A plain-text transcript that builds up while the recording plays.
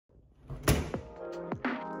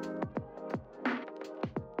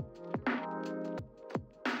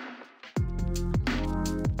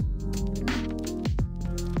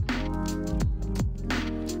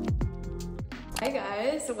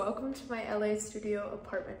guys, welcome to my LA studio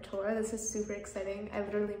apartment tour. This is super exciting. I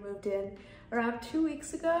literally moved in around 2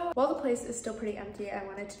 weeks ago. While the place is still pretty empty, I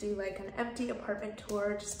wanted to do like an empty apartment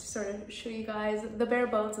tour just to sort of show you guys the bare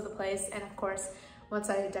bones of the place, and of course once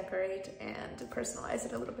I decorate and personalize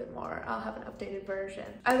it a little bit more, I'll have an updated version.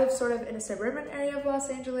 I live sort of in a suburban area of Los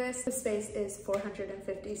Angeles. The space is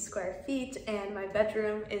 450 square feet, and my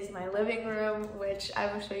bedroom is my living room, which I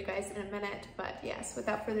will show you guys in a minute. But yes,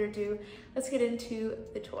 without further ado, let's get into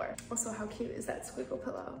the tour. Also, how cute is that squiggle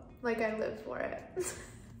pillow? Like, I live for it.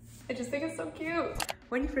 I just think it's so cute.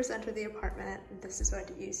 When you first enter the apartment, this is what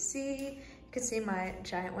you see. You can see my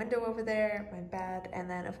giant window over there, my bed, and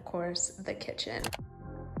then of course the kitchen.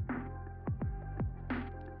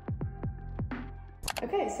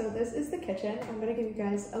 Okay, so this is the kitchen. I'm gonna give you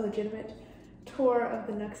guys a legitimate tour of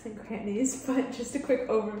the nooks and crannies, but just a quick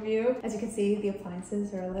overview. As you can see, the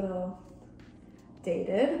appliances are a little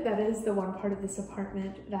dated. That is the one part of this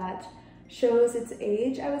apartment that shows its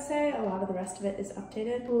age, I would say. A lot of the rest of it is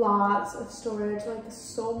updated. Lots of storage, like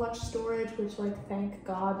so much storage, which like thank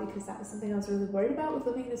God, because that was something I was really worried about with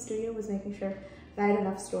living in a studio, was making sure that I had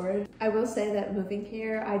enough storage. I will say that moving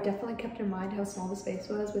here, I definitely kept in mind how small the space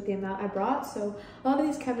was with the amount I brought. So a lot of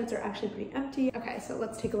these cabinets are actually pretty empty. Okay, so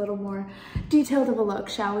let's take a little more detailed of a look,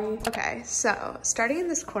 shall we? Okay, so starting in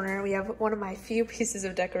this corner, we have one of my few pieces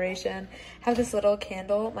of decoration. I have this little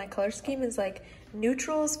candle. My color scheme is like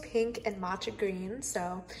neutrals, pink, and matcha green,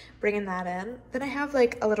 so bringing that in. Then I have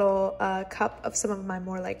like a little cup of some of my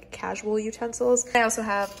more like casual utensils. I also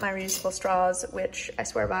have my reusable straws, which I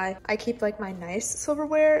swear by. I keep like my nice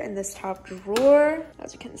silverware in this top drawer,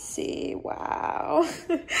 as you can see. Wow.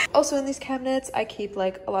 Also in these cabinets, I keep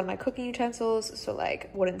like a lot of my cooking utensils, so like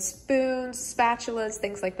wooden spoons, spatulas,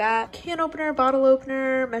 things like that. Can opener, bottle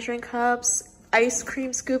opener, measuring cups, ice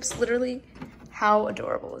cream scoops. Literally, how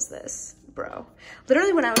adorable is this? Bro,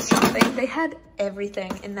 literally when I was shopping, they had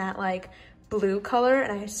everything in that like blue color, and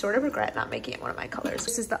I sort of regret not making it one of my colors.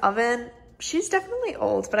 This is the oven. She's definitely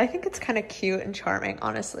old, but I think it's kind of cute and charming,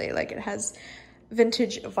 honestly. Like, it has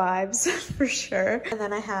vintage vibes for sure. And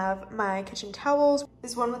then I have my kitchen towels.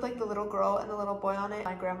 This one with like the little girl and the little boy on it.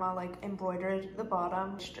 My grandma like embroidered the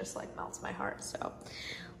bottom, which just like melts my heart. So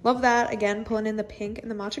love that. Again, pulling in the pink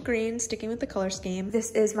and the matcha green, sticking with the color scheme.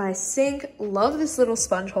 This is my sink. Love this little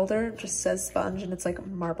sponge holder. It just says sponge and it's like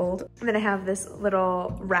marbled. And then I have this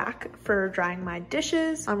little rack for drying my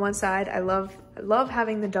dishes. On one side, I love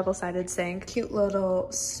having the double-sided sink. Cute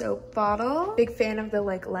little soap bottle. Big fan of the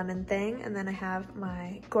like lemon thing. And then I have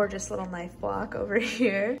my gorgeous little knife block over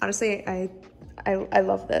here. Honestly, I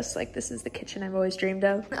love this. Like, this is the kitchen I've always dreamed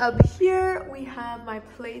of. Up here, we have my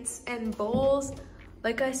plates and bowls.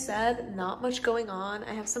 Like I said, not much going on.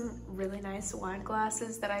 I have some really nice wine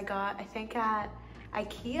glasses that I got, I think at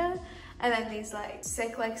IKEA. And then these like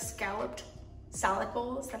sick like scalloped salad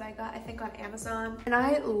bowls that I got, I think on Amazon. And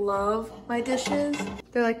I love my dishes.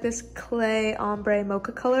 They're like this clay ombre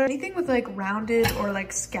mocha color. Anything with like rounded or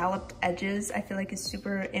like scalloped edges, I feel like is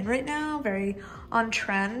super in right now, very on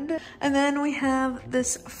trend. And then we have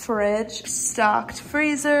this fridge, stocked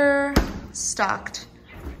freezer, stocked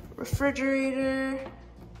refrigerator.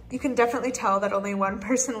 You can definitely tell that only one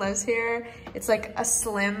person lives here. It's like a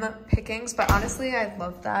slim pickings, but honestly, I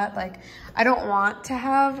love that. Like, I don't want to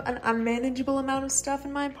have an unmanageable amount of stuff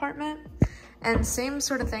in my apartment. And same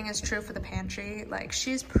sort of thing is true for the pantry. Like,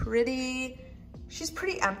 she's pretty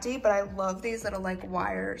empty, but I love these little like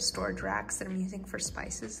wire storage racks that I'm using for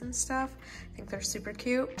spices and stuff. I think they're super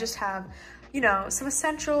cute. Just have, you know, some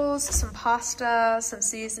essentials, some pasta, some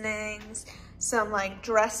seasonings, some like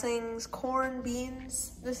dressings, corn,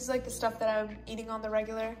 beans. This is like the stuff that I'm eating on the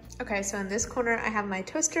regular. Okay, so in this corner, I have my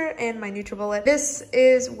toaster and my NutriBullet. This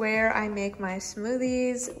is where I make my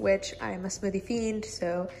smoothies, which I am a smoothie fiend,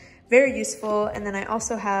 so very useful. And then I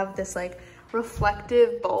also have this like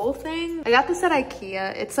reflective bowl thing. I got this at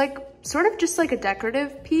IKEA. It's like sort of just like a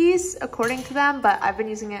decorative piece according to them, but I've been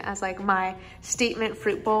using it as like my statement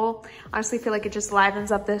fruit bowl. Honestly, I feel like it just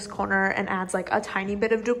livens up this corner and adds like a tiny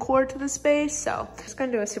bit of decor to the space. So just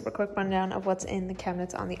gonna do a super quick rundown of what's in the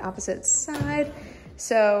cabinets on the opposite side.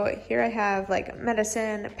 So here I have like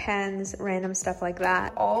medicine, pens, random stuff like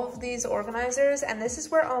that. All of these organizers, and this is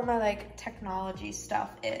where all my like technology stuff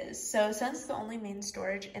is. So since the only main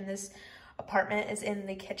storage in this apartment is in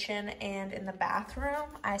the kitchen and in the bathroom,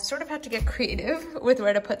 I sort of had to get creative with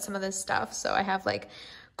where to put some of this stuff. So I have like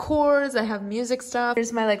cords, I have music stuff.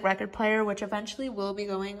 Here's my like record player, which eventually will be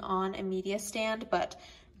going on a media stand, but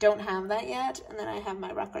don't have that yet. And then I have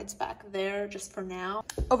my records back there just for now.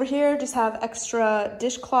 Over here, just have extra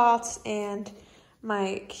dishcloths and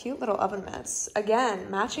my cute little oven mitts. Again,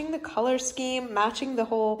 matching the color scheme, matching the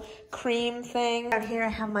whole cream thing. Down here I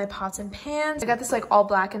have my pots and pans. I got this like all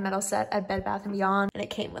black and metal set at Bed Bath & Beyond, and it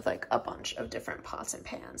came with like a bunch of different pots and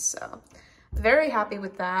pans, so very happy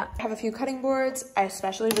with that. I have a few cutting boards. I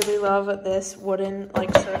especially really love this wooden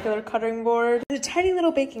like circular cutting board. There's a tiny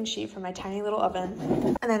little baking sheet for my tiny little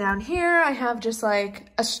oven. And then down here I have just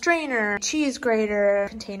like a strainer, cheese grater,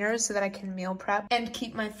 containers so that I can meal prep and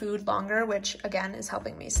keep my food longer, which again is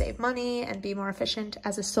helping me save money and be more efficient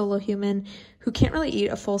as a solo human who can't really eat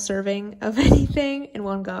a full serving of anything in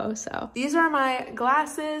one go. So these are my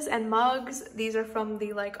glasses and mugs. These are from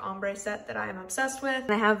the like ombre set that I am obsessed with.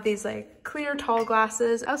 And I have these like clear tall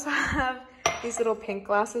glasses. I also have these little pink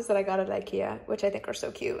glasses that I got at IKEA, which I think are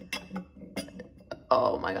so cute.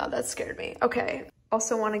 Oh my God, that scared me. Okay.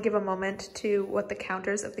 Also want to give a moment to what the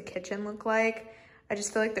counters of the kitchen look like. I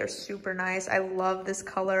just feel like they're super nice. I love this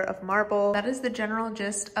color of marble. That is the general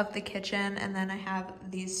gist of the kitchen. And then I have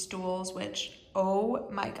these stools, which, oh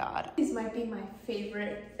my God. These might be my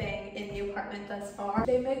favorite thing in the apartment thus far.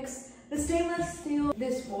 They mix the stainless steel,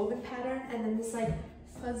 this woven pattern, and then this like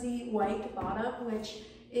fuzzy white bottom, which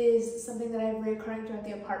is something that I have reoccurring throughout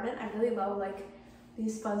the apartment. I really love like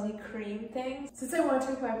these fuzzy cream things. Since I want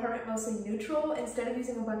to make my apartment mostly neutral, instead of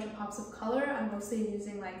using a bunch of pops of color, I'm mostly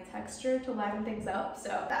using like texture to liven things up.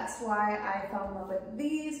 So that's why I fell in love with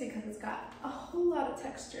these, because it's got a whole lot of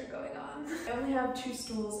texture going on. I only have 2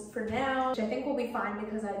 stools for now, which I think will be fine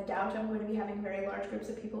because I doubt I'm going to be having very large groups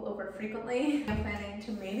of people over frequently. I'm planning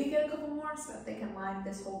to maybe get a couple more so that they can line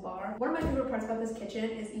this whole bar. One of my favorite parts about this kitchen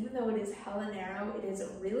is even though it is hella narrow, it is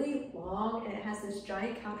really long and it has this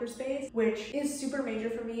giant counter space, which is super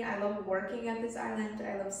major for me. I love working at this island.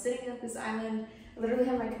 I love sitting at this island. I literally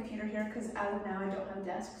have my computer here because as of now I don't have a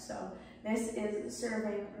desk, so this is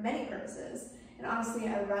serving many purposes. And honestly,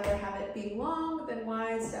 I'd rather have it be long than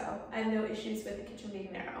wide, so I have no issues with the kitchen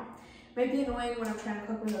being narrow. It might be annoying when I'm trying to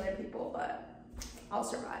cook with other people, but I'll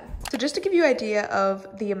survive. So just to give you an idea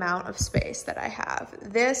of the amount of space that I have,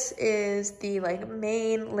 this is the like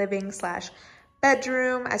main living /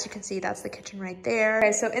 bedroom. As you can see, that's the kitchen right there.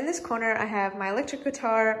 Okay, so in this corner, I have my electric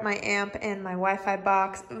guitar, my amp, and my Wi-Fi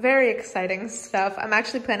box. Very exciting stuff. I'm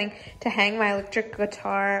actually planning to hang my electric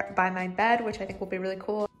guitar by my bed, which I think will be really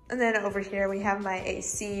cool. And then over here we have my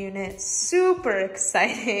AC unit, super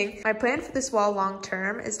exciting. My plan for this wall long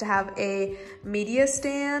term is to have a media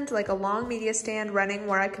stand, like a long media stand running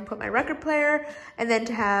where I can put my record player, and then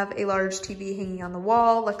to have a large TV hanging on the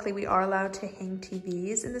wall. Luckily we are allowed to hang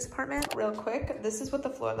TVs in this apartment. Real quick, this is what the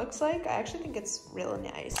floor looks like. I actually think it's really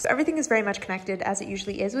nice. So everything is very much connected as it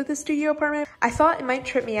usually is with a studio apartment. I thought it might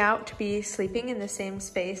trip me out to be sleeping in the same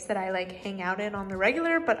space that I like hang out in on the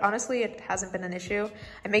regular, but honestly it hasn't been an issue.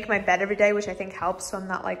 I make my bed every day, which I think helps, so I'm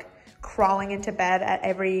not like crawling into bed at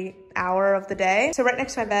every hour of the day. So right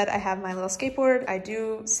next to my bed, I have my little skateboard. I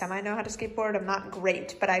do semi know how to skateboard. I'm not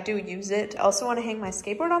great, but I do use it. I also want to hang my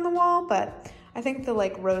skateboard on the wall, but I think the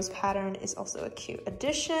like rose pattern is also a cute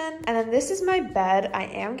addition. And then this is my bed. I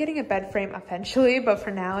am getting a bed frame eventually, but for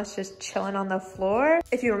now it's just chilling on the floor.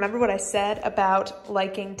 If you remember what I said about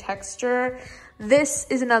liking texture, this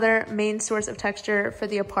is another main source of texture for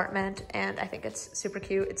the apartment, and I think it's super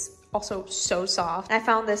cute. It's also so soft. I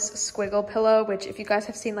found this squiggle pillow, which if you guys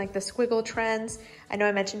have seen like the squiggle trends, I know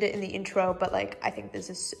I mentioned it in the intro, but like I think this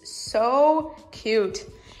is so cute.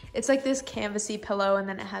 It's like this canvasy pillow and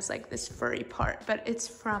then it has like this furry part, but it's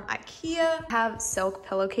from IKEA. I have silk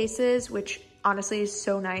pillowcases, which honestly is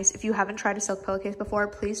so nice. If you haven't tried a silk pillowcase before,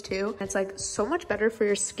 please do. It's like so much better for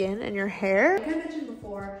your skin and your hair. Like I mentioned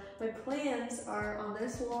before, my plans are on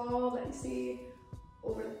this wall that you see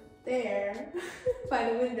over there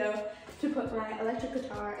by the window to put my electric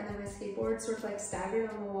guitar and then my skateboard sort of like staggered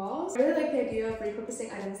on the walls. I really like the idea of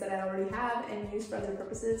repurposing items that I already have and use for other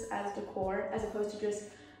purposes as decor, as opposed to just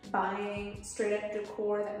buying straight up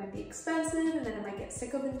decor that might be expensive and then I might get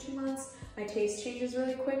sick of in 2 months. My taste changes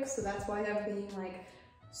really quick, so that's why I'm being like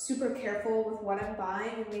super careful with what I'm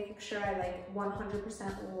buying and making sure I like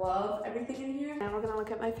 100% love everything in here. And we're gonna look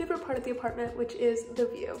at my favorite part of the apartment, which is the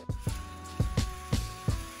view.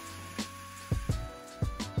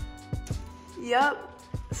 Yep.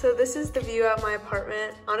 So this is the view of my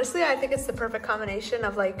apartment. Honestly, I think it's the perfect combination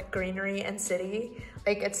of like greenery and city.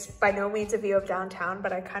 Like it's by no means a view of downtown,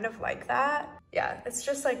 but I kind of like that. Yeah, it's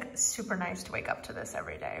just like super nice to wake up to this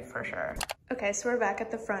every day for sure. Okay, so we're back at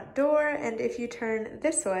the front door, and if you turn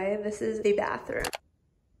this way, this is the bathroom.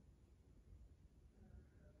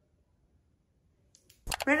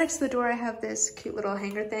 Right next to the door, I have this cute little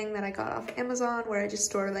hanger thing that I got off Amazon where I just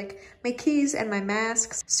store like my keys and my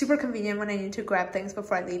masks. Super convenient when I need to grab things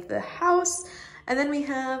before I leave the house. And then we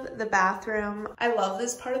have the bathroom. I love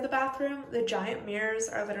this part of the bathroom. The giant mirrors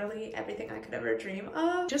are literally everything I could ever dream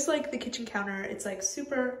of. Just like the kitchen counter, it's like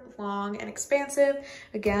super long and expansive.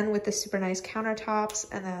 Again, with the super nice countertops.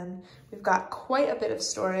 And then we've got quite a bit of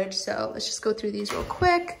storage. So let's just go through these real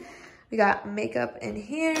quick. We got makeup in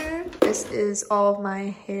here. This is all of my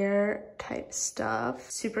hair type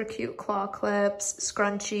stuff. Super cute claw clips,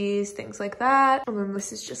 scrunchies, things like that. And then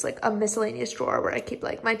this is just like a miscellaneous drawer where I keep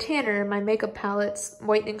like my tanner, my makeup palettes,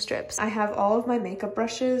 whitening strips. I have all of my makeup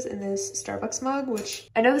brushes in this Starbucks mug, which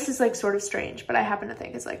I know this is like sort of strange, but I happen to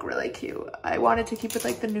think it's like really cute. I wanted to keep with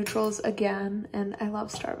like the neutrals again, and I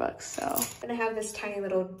love Starbucks, so. And I have this tiny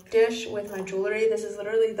little dish with my jewelry. This is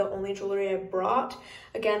literally the only jewelry I brought.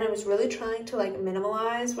 Again, I was really trying to like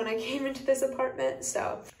minimalize when I came into this apartment,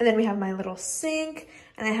 so. And then we have my little sink,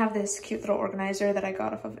 and I have this cute little organizer that I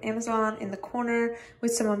got off of Amazon in the corner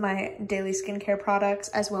with some of my daily skincare products,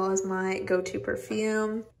 as well as my go-to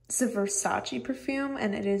perfume. It's a Versace perfume,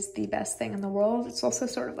 and it is the best thing in the world. It's also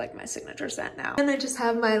sort of like my signature scent now. And I just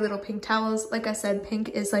have my little pink towels. Like I said, pink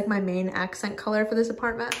is like my main accent color for this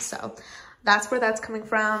apartment, so that's where that's coming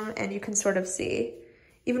from, and you can sort of see,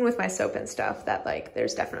 even with my soap and stuff, that like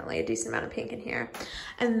there's definitely a decent amount of pink in here.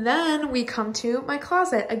 And then we come to my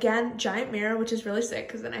closet. Again, giant mirror, which is really sick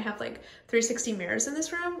because then I have like 360 mirrors in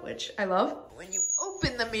this room, which I love. When you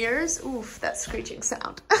open the mirrors, oof, that screeching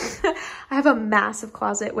sound. I have a massive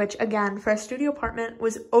closet, which again, for a studio apartment,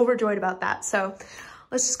 was overjoyed about that. So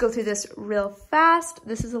let's just go through this real fast.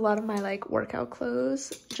 This is a lot of my like workout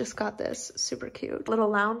clothes. Just got this super cute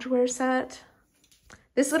little loungewear set.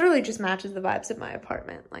 This literally just matches the vibes of my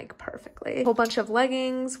apartment, like perfectly. A whole bunch of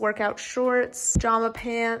leggings, workout shorts, pajama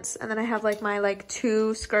pants, and then I have like my like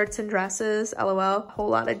 2 skirts and dresses, LOL. A whole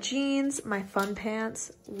lot of jeans, my fun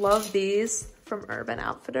pants, love these from Urban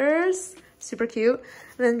Outfitters, super cute.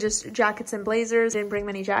 And then just jackets and blazers. Didn't bring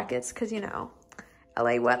many jackets because, you know,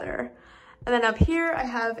 LA weather. And then up here I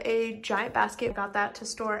have a giant basket. I got that to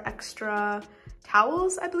store extra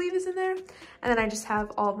towels, I believe is in there. And then I just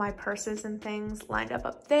have all of my purses and things lined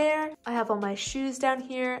up there. I have all my shoes down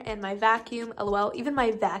here and my vacuum, LOL. Even my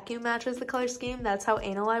vacuum matches the color scheme. That's how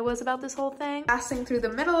anal I was about this whole thing. Passing through the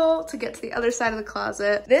middle to get to the other side of the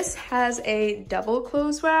closet. This has a double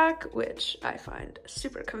clothes rack, which I find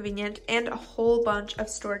super convenient, and a whole bunch of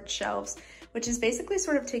storage shelves, which is basically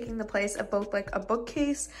sort of taking the place of both like a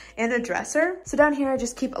bookcase and a dresser. So down here, I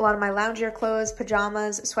just keep a lot of my loungier clothes,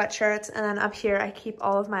 pajamas, sweatshirts, and then up here, I keep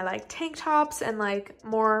all of my like tank tops and like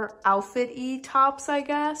more outfit-y tops, I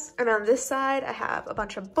guess. And on this side, I have a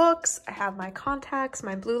bunch of books. I have my contacts,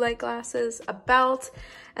 my blue light glasses, a belt,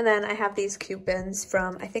 and then I have these cute bins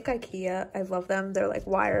from, I think, IKEA. I love them. They're like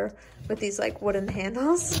wire with these like wooden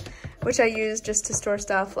handles, which I use just to store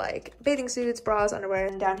stuff like bathing suits, bras, underwear.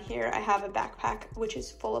 And down here, I have a backpack, which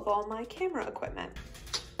is full of all my camera equipment.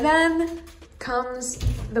 Then comes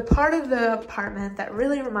the part of the apartment that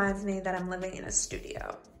really reminds me that I'm living in a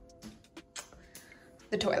studio.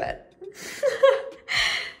 The toilet.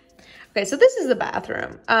 Okay, so this is the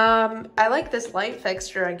bathroom. I like this light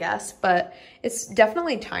fixture, I guess, but it's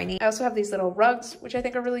definitely tiny. I also have these little rugs, which I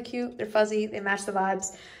think are really cute. They're fuzzy, they match the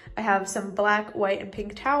vibes. I have some black, white, and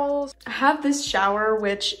pink towels. I have this shower,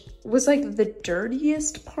 which was like the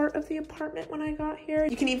dirtiest part of the apartment when I got here.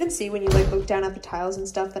 You can even see when you like look down at the tiles and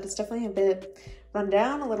stuff that it's definitely a bit run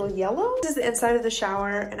down, a little yellow. This is the inside of the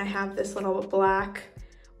shower, and I have this little black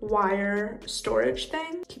wire storage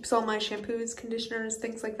thing. Keeps all my shampoos, conditioners,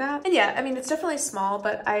 things like that. And yeah, I mean, it's definitely small,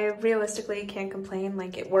 but I realistically can't complain.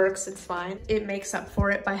 Like, it works, it's fine. It makes up for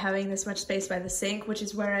it by having this much space by the sink, which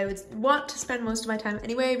is where I would want to spend most of my time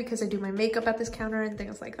anyway, because I do my makeup at this counter and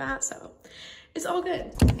things like that, so it's all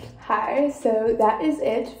good. Hi, so that is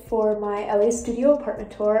it for my LA studio apartment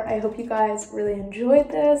tour. I hope you guys really enjoyed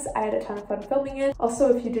this. I had a ton of fun filming it.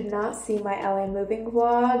 Also, if you did not see my LA moving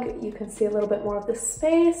vlog, you can see a little bit more of the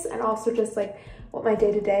space and also just like what my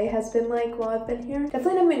day-to-day has been like while I've been here.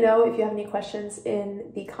 Definitely let me know if you have any questions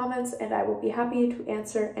in the comments and I will be happy to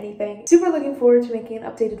answer anything. Super looking forward to making an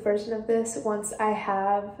updated version of this once I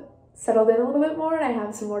have settled in a little bit more and I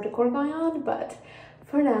have some more decor going on, but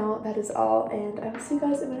for now, that is all, and I will see you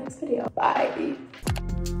guys in my next video. Bye!